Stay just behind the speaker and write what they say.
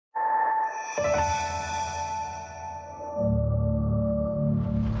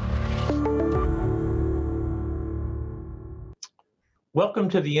Welcome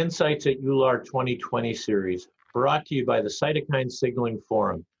to the Insights at EULAR 2020 series, brought to you by the Cytokine Signaling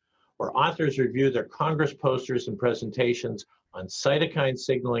Forum, where authors review their Congress posters and presentations on cytokine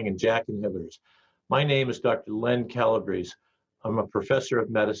signaling and JAK inhibitors. My name is Dr. Len Calabrese. I'm a professor of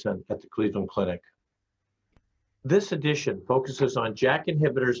medicine at the Cleveland Clinic. This edition focuses on JAK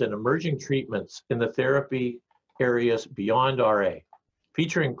inhibitors and emerging treatments in the therapy areas beyond RA,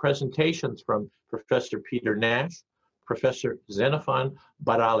 featuring presentations from Professor Peter Nash, Professor Xenophon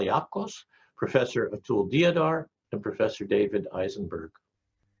Baraliakos, Professor Atul Deodar, and Professor David Eisenberg.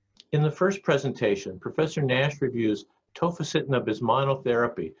 In the first presentation, Professor Nash reviews tofacitinib as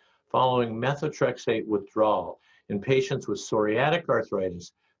monotherapy following methotrexate withdrawal in patients with psoriatic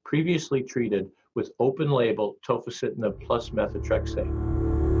arthritis previously treated with open-label tofacitinib plus methotrexate.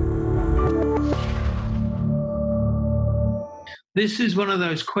 This is one of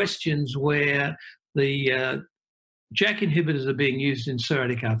those questions where the JAK inhibitors are being used in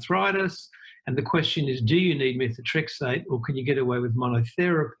psoriatic arthritis, and the question is, do you need methotrexate or can you get away with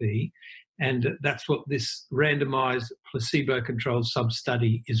monotherapy? And that's what this randomized placebo-controlled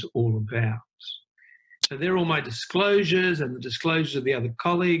sub-study is all about. So they're all my disclosures and the disclosures of the other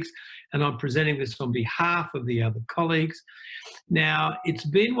colleagues, and I'm presenting this on behalf of the other colleagues. Now, it's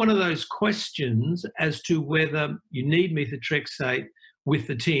been one of those questions as to whether you need methotrexate with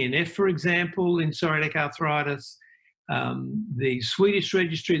the TNF, for example, in psoriatic arthritis. The Swedish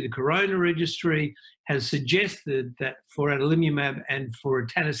registry, the Corona registry, has suggested that for adalimumab and for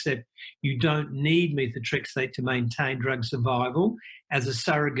etanercept, you don't need methotrexate to maintain drug survival as a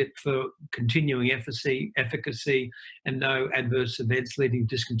surrogate for continuing efficacy and no adverse events leading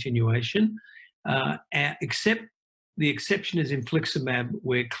to discontinuation, except the exception is infliximab,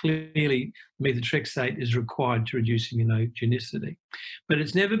 where clearly methotrexate is required to reduce immunogenicity. But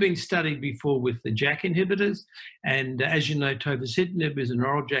it's never been studied before with the JAK inhibitors. And as you know, tofacitinib is an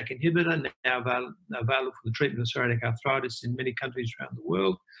oral JAK inhibitor now available for the treatment of psoriatic arthritis in many countries around the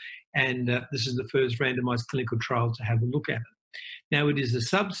world. And this is the first randomized clinical trial to have a look at it. Now, it is a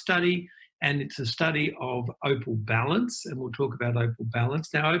sub-study, and it's a study of OPAL Balance, and we'll talk about OPAL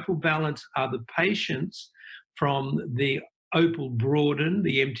Balance. Now, OPAL Balance are the patients from the OPAL Broaden,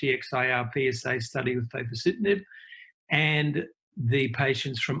 the MTX-IR PSA study with tofacitinib, and the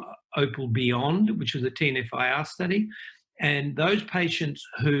patients from OPAL Beyond, which was a TNF-IR study. And those patients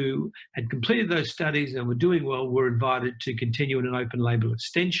who had completed those studies and were doing well were invited to continue in an open label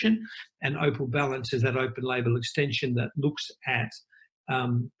extension. And OPAL Balance is that open label extension that looks at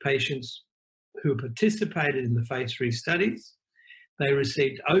patients who participated in the phase 3 studies. They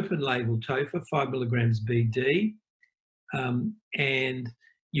received open label tofa, 5 milligrams BD, and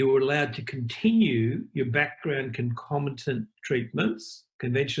you were allowed to continue your background concomitant treatments,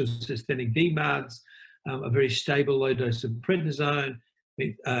 conventional systemic DMARDs, a very stable low dose of prednisone,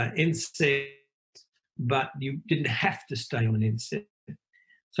 NSAID, but you didn't have to stay on an NSAID.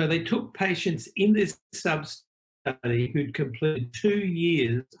 So they took patients in this sub-study who'd completed 2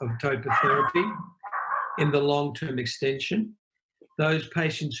 years of tofa therapy in the long-term extension. Those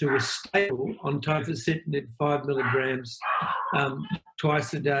patients who were stable on tofacitinib 5 milligrams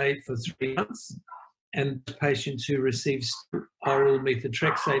twice a day for 3 months, and patients who received oral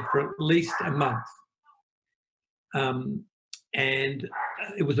methotrexate for at least a month. And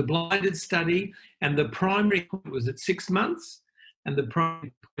it was a blinded study, and the primary point was at 6 months, and the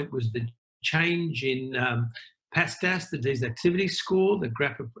primary point was the change in PASDAS, the disease activity score that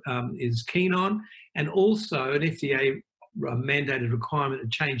GRAPPA is keen on, and also an FDA mandated requirement of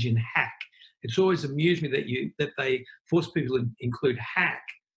change in HAC. It's always amused me that they force people to include HAC,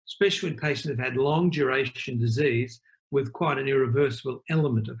 especially when patients have had long duration disease with quite an irreversible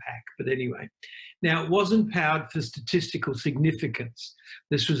element of HAC. But anyway, now it wasn't powered for statistical significance.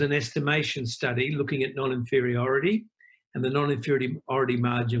 This was an estimation study looking at non-inferiority, and the non-inferiority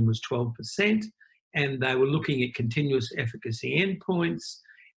margin was 12%, and they were looking at continuous efficacy endpoints,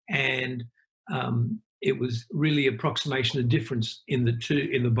 and it was really approximation of difference in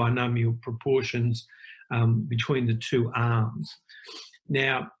the binomial proportions between the two arms.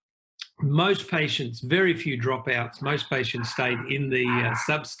 Now, most patients, very few dropouts, most patients stayed in the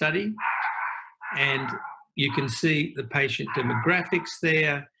sub-study, and you can see the patient demographics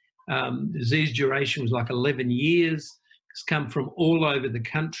there. Disease duration was like 11 years. It's come from all over the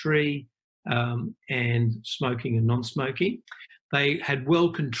country, and smoking and non-smoking. They had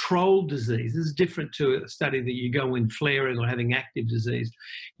well-controlled disease. This is different to a study that you go in flaring or having active disease.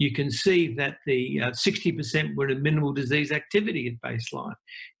 You can see that the 60% were in minimal disease activity at baseline.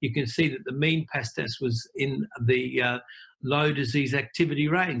 You can see that the mean PASDAS was in the low disease activity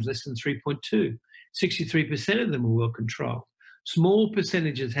range, less than 3.2. 63% of them were well controlled. Small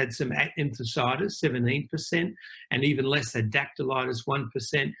percentages had some enthesitis, 17%, and even less had dactylitis,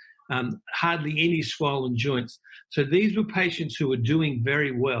 1%, hardly any swollen joints. So these were patients who were doing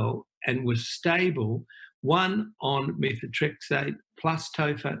very well and were stable, one on methotrexate plus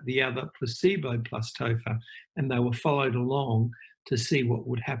TOFA, the other placebo plus TOFA, and they were followed along to see what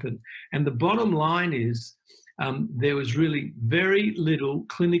would happen. And the bottom line is there was really very little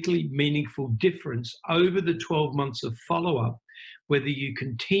clinically meaningful difference over the 12 months of follow-up, whether you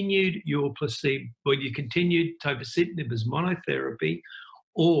continued your placebo, or you continued tofacitinib as monotherapy,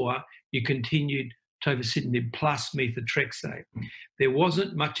 or you continued tofacitinib plus methotrexate. There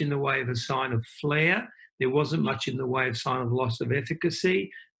wasn't much in the way of a sign of flare. There wasn't much in the way of sign of loss of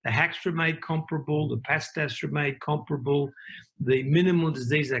efficacy. The HACS remained comparable, the PASDAS remained comparable, the minimal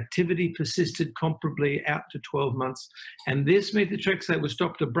disease activity persisted comparably out to 12 months, and this methotrexate was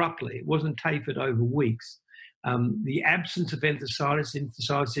stopped abruptly. It wasn't tapered over weeks. The absence of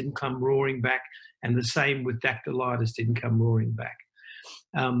enthesitis didn't come roaring back, and the same with dactylitis didn't come roaring back.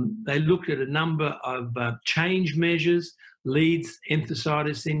 They looked at a number of change measures, Leeds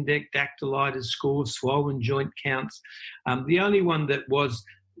enthesitis index, dactylitis scores, swollen joint counts. The only one that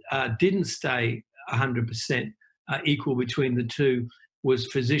didn't stay 100% equal between the two was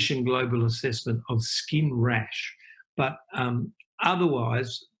physician global assessment of skin rash. But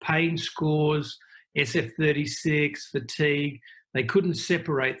otherwise, pain scores, SF36, fatigue, they couldn't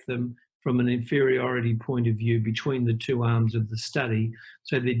separate them from an inferiority point of view between the two arms of the study.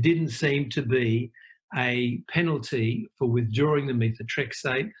 So there didn't seem to be a penalty for withdrawing the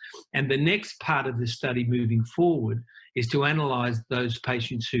methotrexate. And the next part of the study moving forward is to analyse those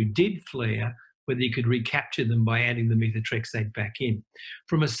patients who did flare, whether you could recapture them by adding the methotrexate back in.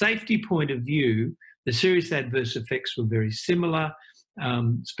 From a safety point of view, the serious adverse effects were very similar,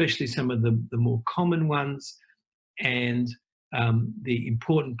 especially some of the more common ones. And the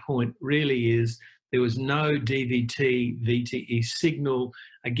important point really is there was no DVT, VTE signal.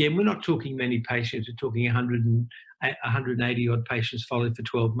 Again, we're not talking many patients, we're talking 180 odd patients followed for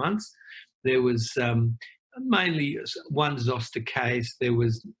 12 months. There was mainly one zoster case. There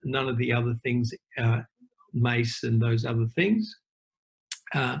was none of the other things, MACE and those other things.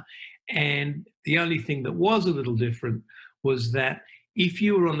 And the only thing that was a little different was that if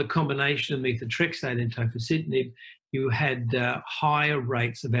you were on the combination of methotrexate and tofacitinib, you had higher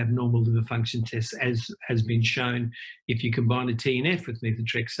rates of abnormal liver function tests, as has been shown if you combine a TNF with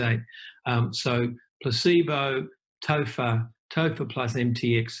methotrexate. So placebo, TOFA plus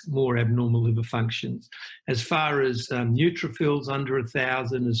MTX, more abnormal liver functions. As far as neutrophils under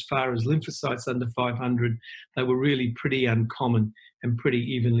 1,000, as far as lymphocytes under 500, they were really pretty uncommon and pretty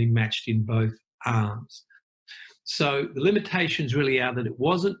evenly matched in both arms. So the limitations really are that it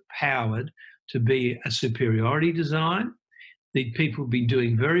wasn't powered to be a superiority design. The people have been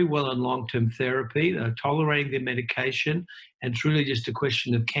doing very well on long-term therapy. They're tolerating their medication. And it's really just a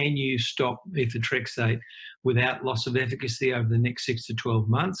question of, can you stop methotrexate without loss of efficacy over the next 6 to 12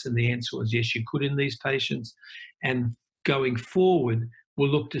 months? And the answer was yes, you could in these patients. And going forward, we'll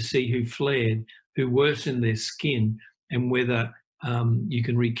look to see who flared, who worsened their skin, and whether you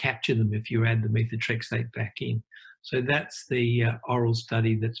can recapture them if you add the methotrexate back in. So that's the oral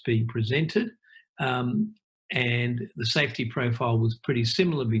study that's being presented. And the safety profile was pretty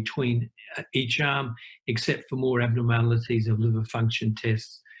similar between each arm, except for more abnormalities of liver function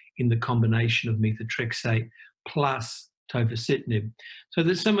tests in the combination of methotrexate plus tofacitinib. So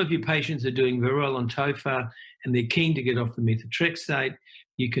that some of your patients are doing very well on TOFA and they're keen to get off the methotrexate.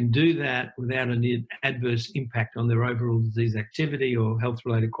 You can do that without an adverse impact on their overall disease activity or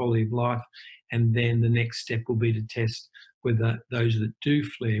health-related quality of life. And then the next step will be to test whether those that do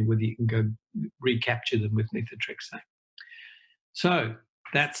flare, whether you can go recapture them with methotrexate. So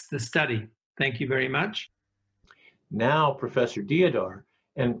that's the study. Thank you very much. Now, Professor Diodor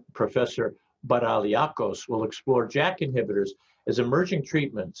and Professor Baraliakos will explore JAK inhibitors as emerging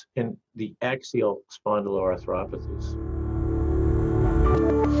treatments in the axial spondyloarthropathies.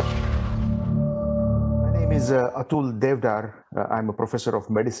 My name is Atul Devdar. I'm a professor of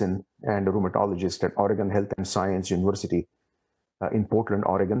medicine and a rheumatologist at Oregon Health and Science University in Portland,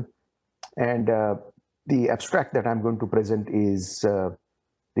 Oregon. And the abstract that I'm going to present is, the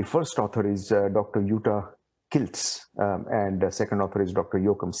first author is Dr. Jutta Kiltz, and the second author is Dr.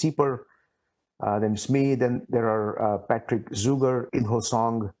 Joachim Sieper. Then it's me, then there are Patrick Zuger, Inho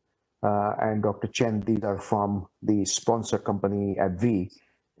Song, and Dr. Chen. These are from the sponsor company AbbVie,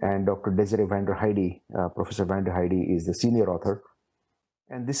 and Dr. Desiree van der Heijden, Professor van der Heijden is the senior author.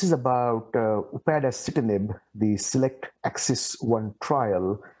 And this is about upadacitinib, the SELECT AXIS-1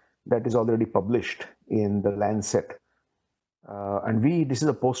 trial that is already published in the Lancet. This is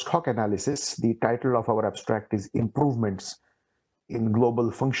a post hoc analysis. The title of our abstract is Improvements in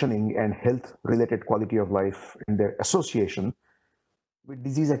Global Functioning and Health-Related Quality of Life and Their Association with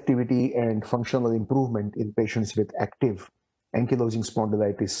Disease Activity and Functional Improvement in Patients with Active Ankylosing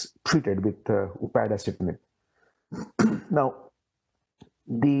Spondylitis treated with upadacitinib. Now,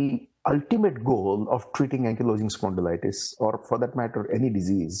 the ultimate goal of treating ankylosing spondylitis, or for that matter, any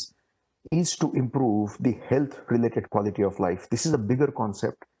disease, is to improve the health-related quality of life. This is a bigger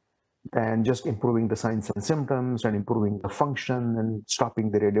concept than just improving the signs and symptoms and improving the function and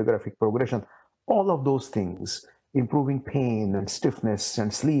stopping the radiographic progression. All of those things, improving pain and stiffness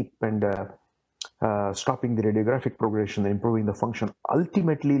and sleep and stopping the radiographic progression and improving the function,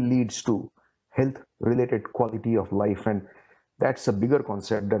 ultimately leads to health-related quality of life. And that's a bigger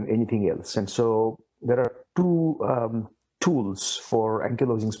concept than anything else. And so there are two tools for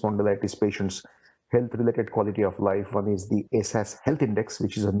ankylosing spondylitis patients' health-related quality of life. One is the ASAS Health Index,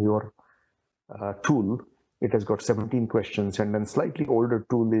 which is a newer tool. It has got 17 questions, and then slightly older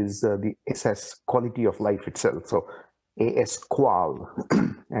tool is the ASAS Quality of Life itself. So AS-QoL,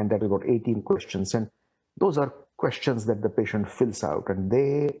 and that has got 18 questions. And those are questions that the patient fills out, and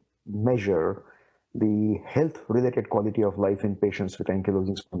they measure the health-related quality of life in patients with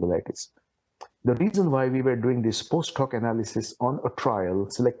ankylosing spondylitis. The reason why we were doing this post-hoc analysis on a trial,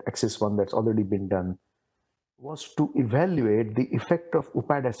 SELECT-AXIS-1, that's already been done, was to evaluate the effect of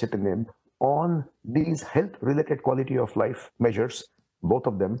upadacitinib on these health-related quality of life measures, both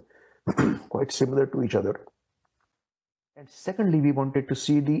of them quite similar to each other. And secondly, we wanted to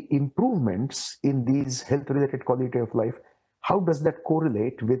see the improvements in these health-related quality of life. How does that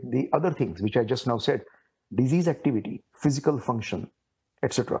correlate with the other things, which I just now said, disease activity, physical function,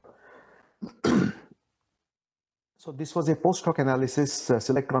 etc. So this was a post-hoc analysis.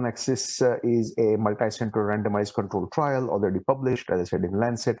 SELECT-AXIS is a multi-center randomized controlled trial already published, as I said, in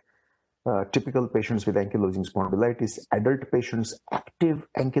Lancet. Typical patients with ankylosing spondylitis, adult patients, active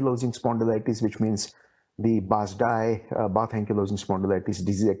ankylosing spondylitis, which means the BASDAI, Bath Ankylosing Spondylitis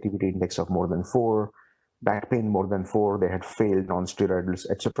Disease Activity Index of more than 4, back pain more than 4, they had failed non-steroidals,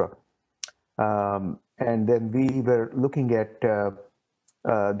 etc. And then we were looking at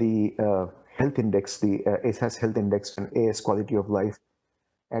the health index, the ASAS Health Index and AS Quality of Life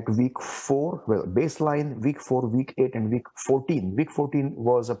at week 4, well, baseline, week 4, week 8, and week 14. Week 14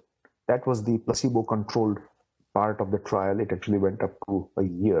 was the placebo-controlled part of the trial. It actually went up to a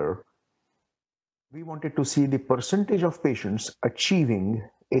year. We wanted to see the percentage of patients achieving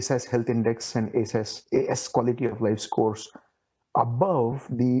ASAS Health Index and AS Quality of Life scores above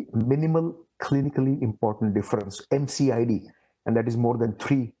the minimal clinically important difference, MCID, and that is more than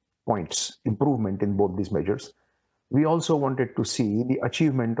 3 points improvement in both these measures. We also wanted to see the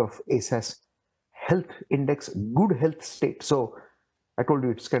achievement of ASAS Health Index, good health state. So I told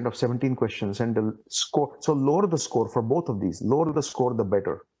you it's kind of 17 questions and the score. So lower the score for both of these, lower the score, the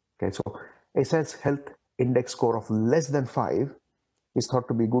better. Okay, so ASAS Health Index score of less than 5 is thought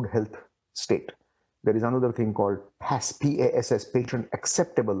to be good health state. There is another thing called PASS, P-A-S-S, Patient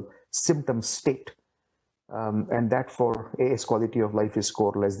Acceptable Symptom State. And that for AS Quality of Life is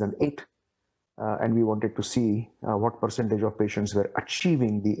score less than 8. And we wanted to see what percentage of patients were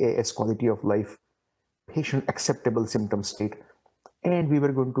achieving the AS Quality of Life Patient Acceptable Symptom State. And we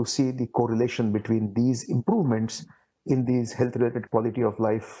were going to see the correlation between these improvements in these health-related quality of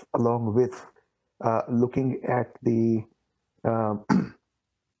life, along with looking at the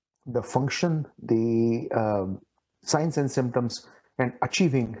the function, the signs and symptoms, and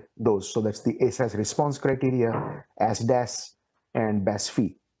achieving those. So that's the ASAS response criteria, ASDAS, and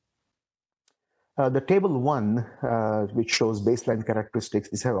BAS-Phi. The table 1, which shows baseline characteristics,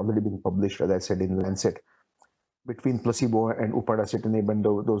 these have already been published, as I said, in Lancet, between placebo and upadacitinib, and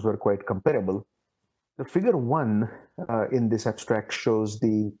those were quite comparable. The figure 1 in this abstract shows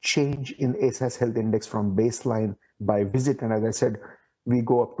the change in ASAS Health Index from baseline by visit, and as I said, we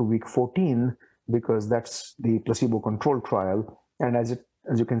go up to week 14 because that's the placebo-controlled trial. And as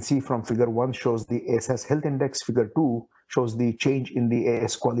you can see from figure 1 shows the ASAS Health Index, figure 2 shows the change in the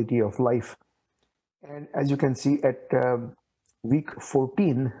AS Quality of Life. And as you can see at week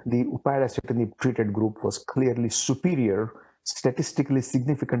 14, the upadacitinib treated group was clearly superior, statistically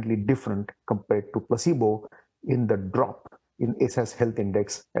significantly different compared to placebo in the drop in ASAS Health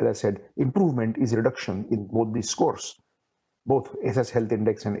Index. As I said, improvement is reduction in both these scores, both ASAS Health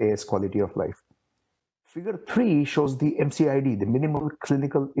Index and AS Quality of Life. Figure 3 shows the MCID, the minimal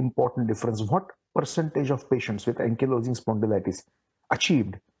clinical important difference. What percentage of patients with ankylosing spondylitis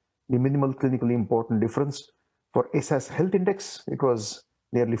achieved the minimal clinically important difference? For ASAS Health Index, it was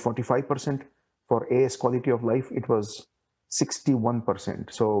nearly 45%. For AS Quality of Life, it was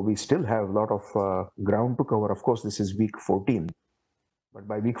 61%. So we still have a lot of ground to cover. Of course, this is week 14, but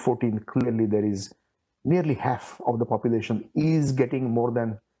by week 14, clearly there is nearly half of the population is getting more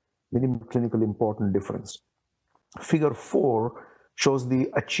than minimum clinical important difference. Figure 4 shows the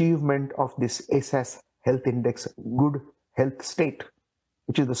achievement of this ASAS health index good health state,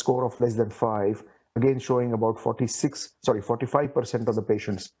 which is the score of less than 5, again showing about 45% of the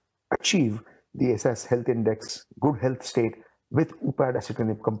patients achieve the ASAS health index good health state with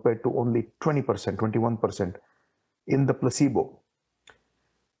upadacitinib compared to only 20%, 21% in the placebo.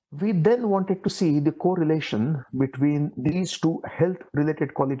 We then wanted to see the correlation between these two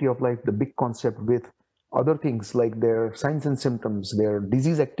health-related quality of life, the big concept, with other things like their signs and symptoms, their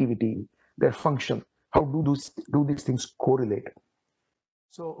disease activity, their function. How do these things correlate?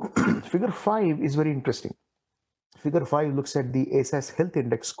 So figure 5 is very interesting. Figure 5 looks at the ASAS health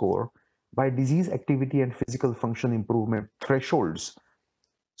index score by disease activity and physical function improvement thresholds.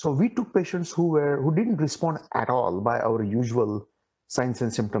 So we took patients who didn't respond at all by our usual signs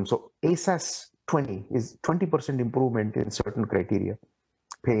and symptoms. So ASAS 20 is 20% improvement in certain criteria,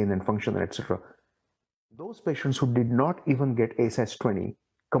 pain and function, etc. Those patients who did not even get ASAS 20,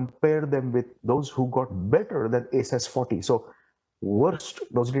 compare them with those who got better than ASAS 40. So worst,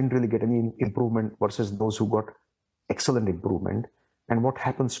 those didn't really get any improvement versus those who got excellent improvement. And what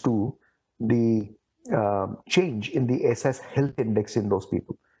happens to the change in the ASAS health index in those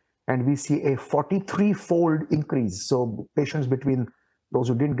people? And we see a 43-fold increase. So patients between those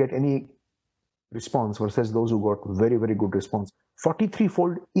who didn't get any response versus those who got very, very good response,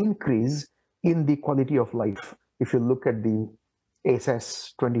 43-fold increase in the quality of life if you look at the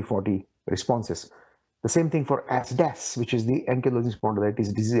ASAS 2040 responses. The same thing for ASDAS, which is the ankylosing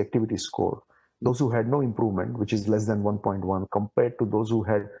spondylitis disease activity score. Those who had no improvement, which is less than 1.1, compared to those who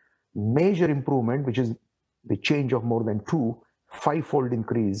had major improvement, which is the change of more than 2, 5-fold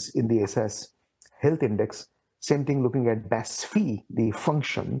increase in the ASAS health index. Same thing looking at BAS-Phi, the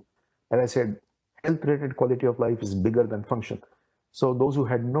function. As I said, health-related quality of life is bigger than function. So those who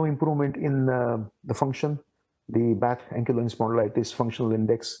had no improvement in the function, the BAT ankylosing spondylitis functional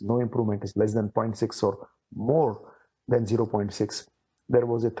index, no improvement, is less than 0.6 or more than 0.6. There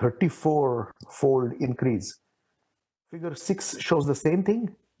was a 34-fold increase. Figure 6 shows the same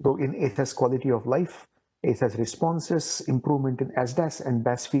thing, though in ASAS quality of life, ASAS responses, improvement in ASDAS and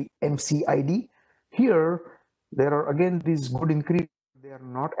BAS-Phi MCID. Here, there are again these good increases. They are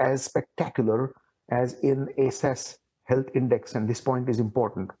not as spectacular as in ASAS health index, and this point is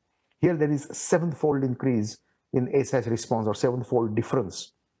important. Here, there is a 7-fold increase in ASAS response, or 7-fold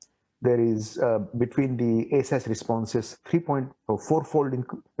difference. There is between the ASAS responses 4-fold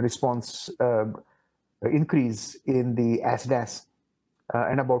response increase in the ASDAS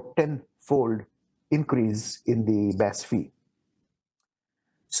and about 10-fold increase in the BAS-Phi.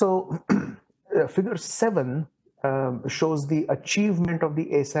 So figure 7 shows the achievement of the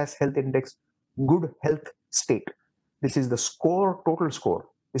ASAS health index good health state. This is the score, total score.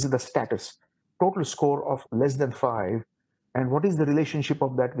 This is the status, total score of less than 5. And what is the relationship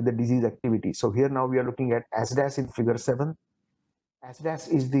of that with the disease activity? So here now we are looking at ASDAS in figure 7. ASDAS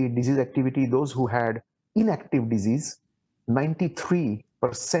is the disease activity. Those who had inactive disease, 93%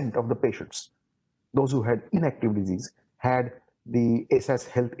 of the patients, those who had inactive disease, had the ASAS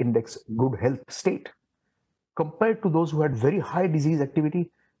health index good health state. Compared to those who had very high disease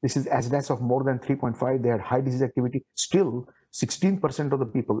activity, this is ASDAS of more than 3.5, they had high disease activity. Still, 16% of the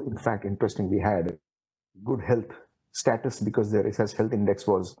people, in fact, interestingly, had good health status because their ASAS health index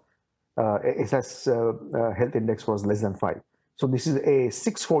was health index was less than 5. So this is a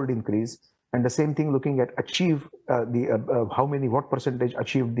 6-fold increase. And the same thing looking at what percentage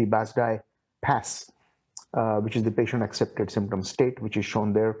achieved the BASDAI pass, which is the patient accepted symptom state, which is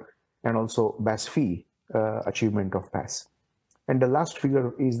shown there, and also BAS-Phi achievement of pass. And the last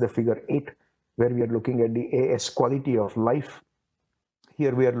figure is the figure 8, where we are looking at the AS quality of life.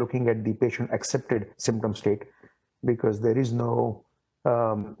 Here we are looking at the patient accepted symptom state because there is no,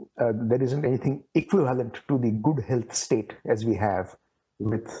 there isn't anything equivalent to the good health state as we have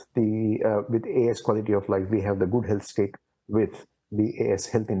with the with AS quality of life. We have the good health state with the AS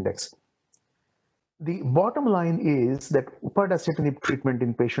health index. The bottom line is that upadacitinib treatment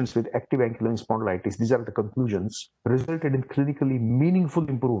in patients with active ankylosing spondylitis, these are the conclusions, resulted in clinically meaningful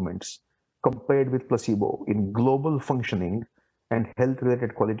improvements compared with placebo in global functioning and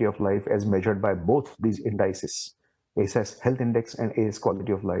health-related quality of life as measured by both these indices, ASAS health index and AS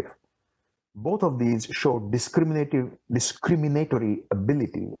quality of life. Both of these show discriminatory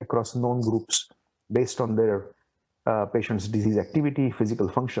ability across known groups based on their patient's disease activity, physical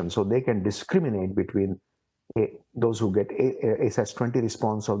function. So they can discriminate between those who get ASAS20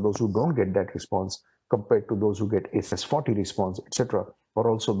 response or those who don't get that response compared to those who get ASAS40 response, etc., or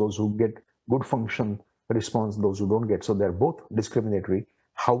also those who get good function response, those who don't get. So they're both discriminatory.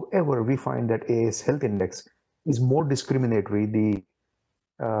 However, we find that AS health index is more discriminatory. The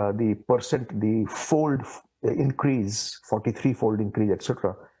fold increase, 43-fold increase,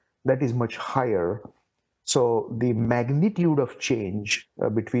 etc., that is much higher. So the magnitude of change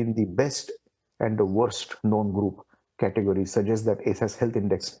between the best and the worst known group category suggests that ASAS health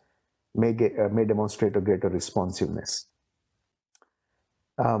index may demonstrate a greater responsiveness.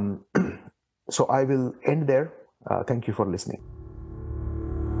 So I will end there. Thank you for listening.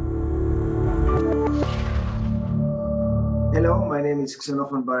 Hello, my name is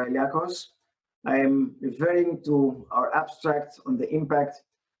Xenophon Baraliakos. I am referring to our abstract on the impact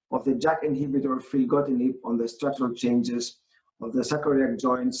of the JAK inhibitor filgotinib on the structural changes of the sacroiliac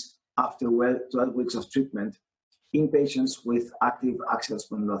joints after 12 weeks of treatment in patients with active axial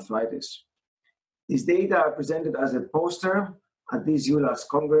spondyloarthritis. These data are presented as a poster at this EULAR's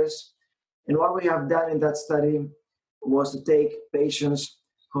Congress, and what we have done in that study was to take patients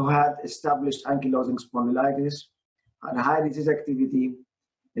who had established ankylosing spondylitis, had high disease activity,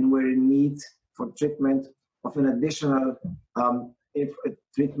 and were in need for treatment of an additional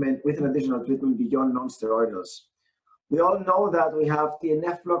treatment beyond non-steroidals. We all know that we have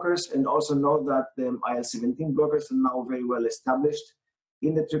TNF blockers and also know that the IL-17 blockers are now very well established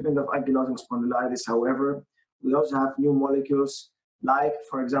in the treatment of ankylosing spondylitis. However, we also have new molecules like,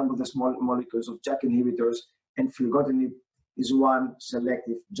 for example, the small molecules of JAK inhibitors, and filgotinib is one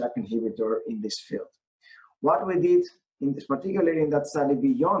selective JAK inhibitor in this field. What we did, particularly in that study,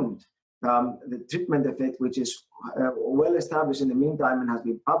 beyond the treatment effect, which is well established in the meantime and has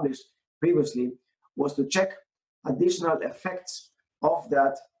been published previously, was to check additional effects of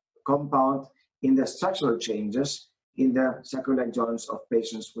that compound in the structural changes in the sacroiliac joints of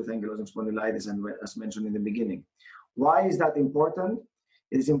patients with ankylosing spondylitis, and as mentioned in the beginning. Why is that important?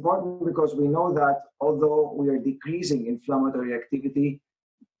 It is important because we know that although we are decreasing inflammatory activity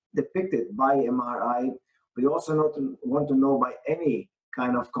depicted by MRI, we also want to know by any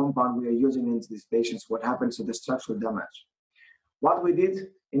kind of compound we are using in these patients what happens to the structural damage. What we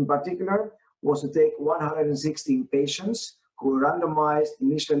did in particular was to take 116 patients who were randomized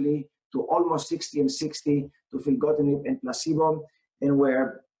initially to almost 60 and 60 to filgotinib and placebo, and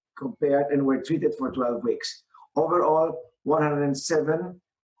were compared and were treated for 12 weeks. Overall, 107,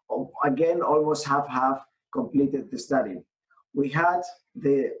 again, almost half completed the study. We had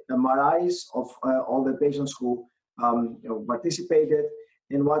the MRIs of all the patients who participated,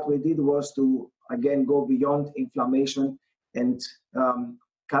 and what we did was to, again, go beyond inflammation and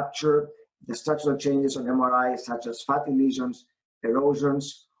capture the structural changes on MRI, such as fatty lesions,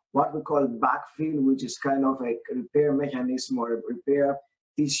 erosions, what we call backfill, which is kind of a repair mechanism or a repair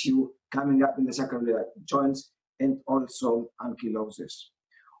tissue coming up in the sacroiliac joints, and also ankylosis.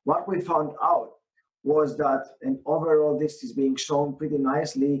 What we found out was that, and overall this is being shown pretty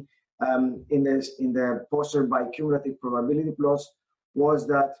nicely in the poster by cumulative probability plots, was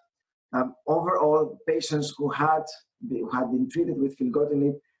that overall patients who had been treated with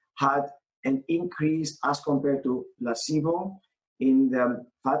filgotinib had an increase as compared to placebo in the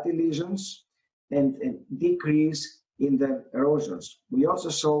fatty lesions and a decrease in the erosions. We also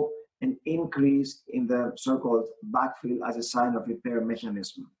saw an increase in the so-called backfill as a sign of repair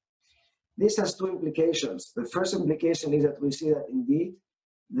mechanism. This has two implications. The first implication is that we see that indeed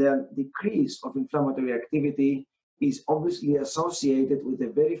the decrease of inflammatory activity is obviously associated with a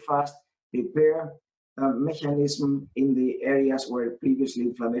very fast repair mechanism in the areas where previously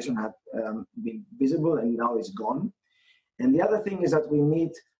inflammation had been visible and now is gone. And the other thing is that we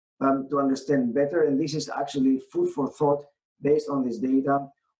need to understand better, and this is actually food for thought based on this data,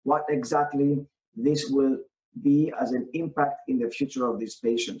 what exactly this will be as an impact in the future of these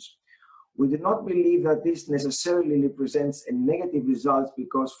patients. We do not believe that this necessarily represents a negative result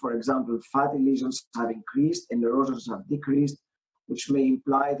because, for example, fatty lesions have increased and erosions have decreased, which may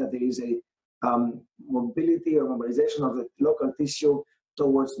imply that there is a mobility or mobilization of the local tissue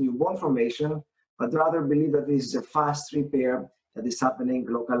towards new bone formation, but rather believe that this is a fast repair that is happening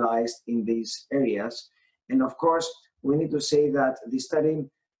localized in these areas. And of course, we need to say that the study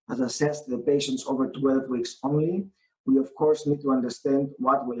has assessed the patients over 12 weeks only. We of course need to understand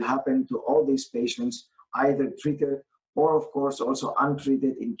what will happen to all these patients, either treated or of course also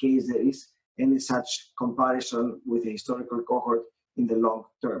untreated, in case there is any such comparison with a historical cohort in the long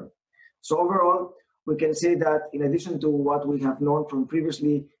term. So overall, we can say that in addition to what we have known from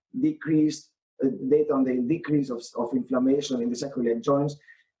previously decreased data on the decrease of inflammation in the sacroiliac joints,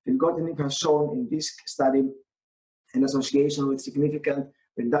 Filgotinib has shown in this study an association with significant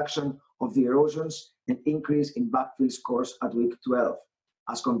reduction of the erosions and increase in backfill scores at week 12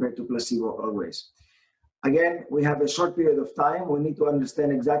 as compared to placebo always. Again, we have a short period of time. We need to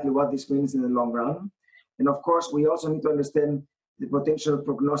understand exactly what this means in the long run. And of course, we also need to understand the potential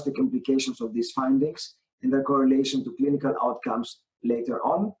prognostic implications of these findings and their correlation to clinical outcomes later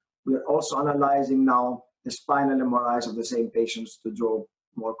on. We are also analyzing now the spinal MRIs of the same patients to draw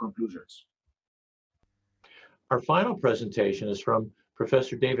more conclusions. Our final presentation is from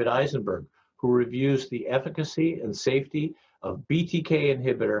Professor David Eisenberg, who reviews the efficacy and safety of BTK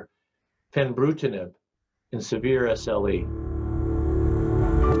inhibitor fenebrutinib in severe SLE.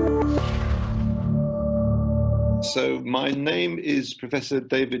 So my name is Professor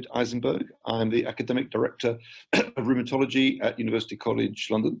David Eisenberg. I'm the Academic Director of Rheumatology at University College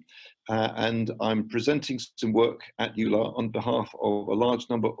London, and I'm presenting some work at EULAR on behalf of a large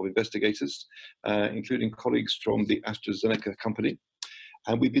number of investigators, including colleagues from the AstraZeneca company.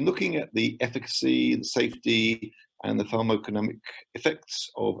 And we've been looking at the efficacy, the safety, and the pharmacodynamic effects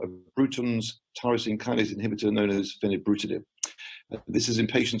of a Bruton's tyrosine kinase inhibitor known as fenebrutinib. This is in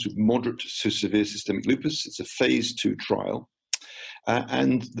patients with moderate to severe systemic lupus. It's a phase 2 trial.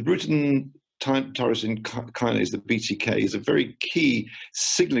 And the Bruton tyrosine kinase, the BTK, is a very key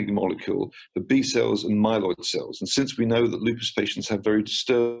signaling molecule for B cells and myeloid cells. And since we know that lupus patients have very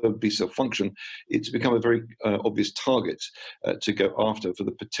disturbed B cell function, it's become a very obvious target to go after for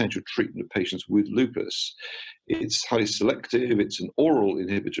the potential treatment of patients with lupus. It's highly selective, it's an oral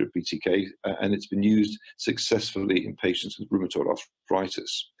inhibitor of BTK, and it's been used successfully in patients with rheumatoid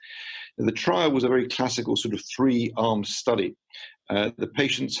arthritis. Now, the trial was a very classical sort of 3-arm study. The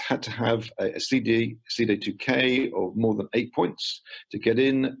patients had to have a CDA2K of more than 8 points to get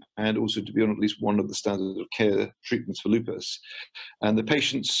in, and also to be on at least one of the standard of care treatments for lupus. And the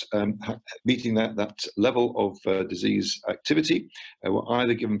patients meeting that level of disease activity were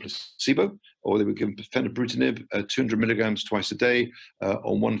either given placebo or they were given fenebrutinib 200 milligrams twice a day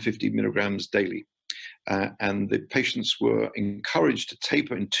or 150 milligrams daily. And the patients were encouraged to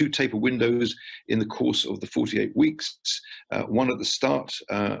taper in 2 taper windows in the course of the 48 weeks, one at the start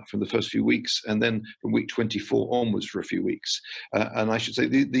from the first few weeks, and then from week 24 onwards for a few weeks. And I should say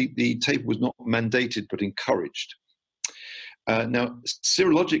the taper was not mandated but encouraged. Now,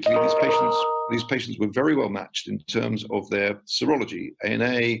 serologically, these patients were very well matched in terms of their serology: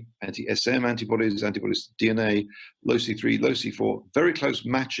 ANA, anti-SM antibodies, antibodies to DNA, LoC3, LoC4, very close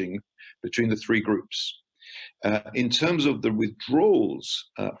matching between the 3 groups. In terms of the withdrawals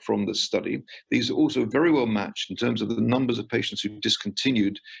from the study, these are also very well matched in terms of the numbers of patients who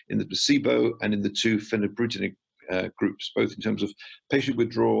discontinued in the placebo and in the 2 fenebrutinib groups, both in terms of patient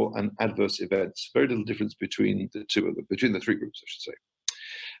withdrawal and adverse events. Very little difference between the 3 groups, I should say.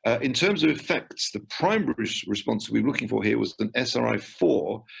 In terms of effects, the primary response we were looking for here was an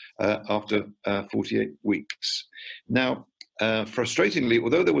SRI-4 after 48 weeks. Now, frustratingly,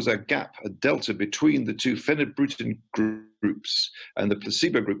 although there was a gap, a delta between the 2 fenebrutinib groups and the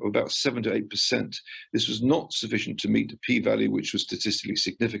placebo group of about 7 to 8%, this was not sufficient to meet the p-value, which was statistically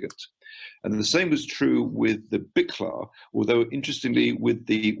significant. And the same was true with the BICLAR, although interestingly, with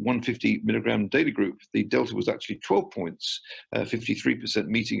the 150 milligram daily group, the delta was actually 12 points, 53%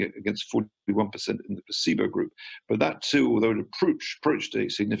 meeting against 41% in the placebo group. But that too, although it approached a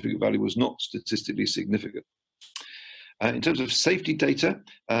significant value, was not statistically significant. In terms of safety data,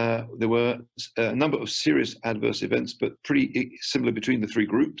 there were a number of serious adverse events, but pretty similar between the 3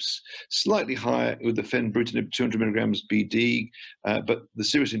 groups. Slightly higher with the fenebrutinib 200 milligrams BD, but the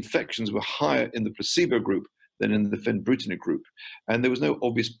serious infections were higher in the placebo group than in the fenebrutinib group. And there was no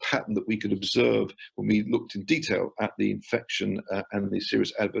obvious pattern that we could observe when we looked in detail at the infection and the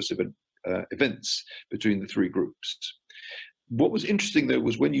serious adverse events between the 3 groups. What was interesting, though,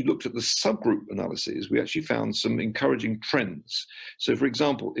 was when you looked at the subgroup analyses, we actually found some encouraging trends. So, for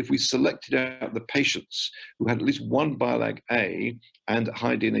example, if we selected out the patients who had at least 1 BIALAG A and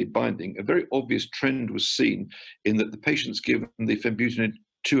high DNA binding, a very obvious trend was seen in that the patients given the fenebrutinib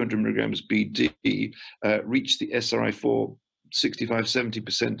 200 milligrams BD reached the SRI-4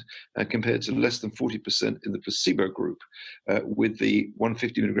 65-70% compared to less than 40% in the placebo group, with the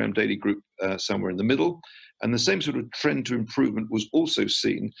 150 milligram daily group somewhere in the middle. And the same sort of trend to improvement was also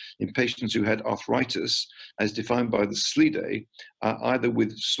seen in patients who had arthritis, as defined by the SLEDAI, either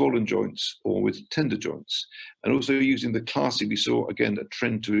with swollen joints or with tender joints. And also using the CLASI, we saw, again, a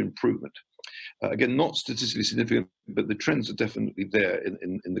trend to improvement. Again, not statistically significant, but the trends are definitely there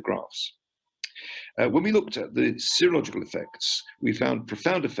in the graphs. When we looked at the serological effects, we found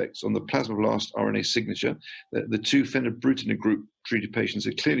profound effects on the plasmablast RNA signature. The two fenebrutinib group treated patients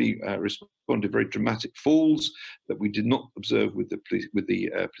had clearly responded to very dramatic falls that we did not observe with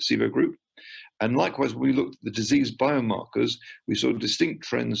the placebo group. And likewise, when we looked at the disease biomarkers, we saw distinct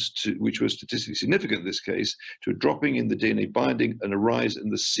trends which were statistically significant in this case, to a dropping in the DNA binding and a rise in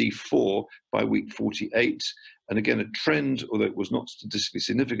the C4 by week 48. And again, a trend, although it was not statistically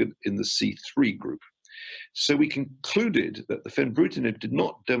significant, in the C3 group. So we concluded that the fenebrutinib did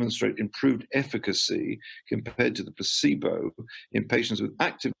not demonstrate improved efficacy compared to the placebo in patients with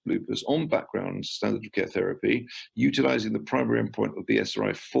active lupus on background standard of care therapy, utilizing the primary endpoint of the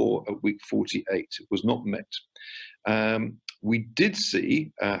SRI-4 at week 48. It was not met. We did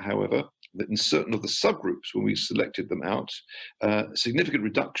see, however, that in certain of the subgroups, when we selected them out, significant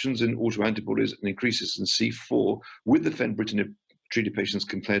reductions in autoantibodies and increases in C4 with the fenebrutinib treated patients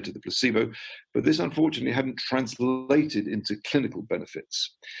compared to the placebo, but this unfortunately hadn't translated into clinical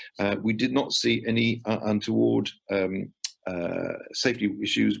benefits. We did not see any untoward safety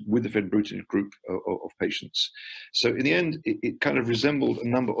issues with the fenebrutinib group of patients. So in the end, it kind of resembled a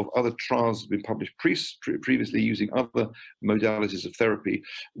number of other trials that have been published previously using other modalities of therapy,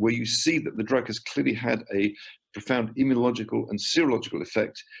 where you see that the drug has clearly had a profound immunological and serological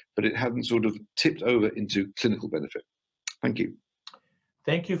effect, but it hadn't sort of tipped over into clinical benefit. Thank you.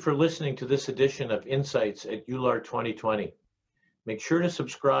 Thank you for listening to this edition of Insights at EULAR 2020. Make sure to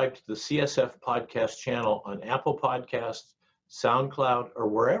subscribe to the CSF podcast channel on Apple Podcasts, SoundCloud, or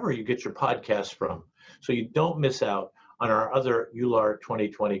wherever you get your podcasts from, so you don't miss out on our other EULAR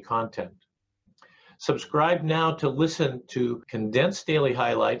 2020 content. Subscribe now to listen to condensed daily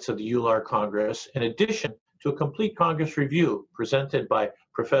highlights of the EULAR Congress, in addition to a complete Congress review presented by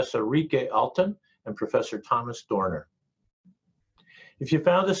Professor Rike Alton and Professor Thomas Dorner. If you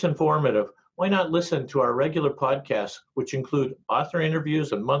found this informative, why not listen to our regular podcasts, which include author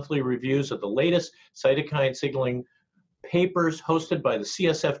interviews and monthly reviews of the latest cytokine signaling papers hosted by the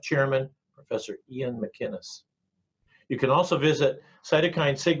CSF chairman, Professor Ian McInnes. You can also visit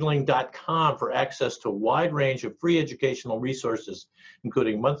cytokinesignaling.com for access to a wide range of free educational resources,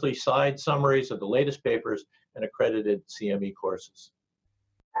 including monthly slide summaries of the latest papers and accredited CME courses.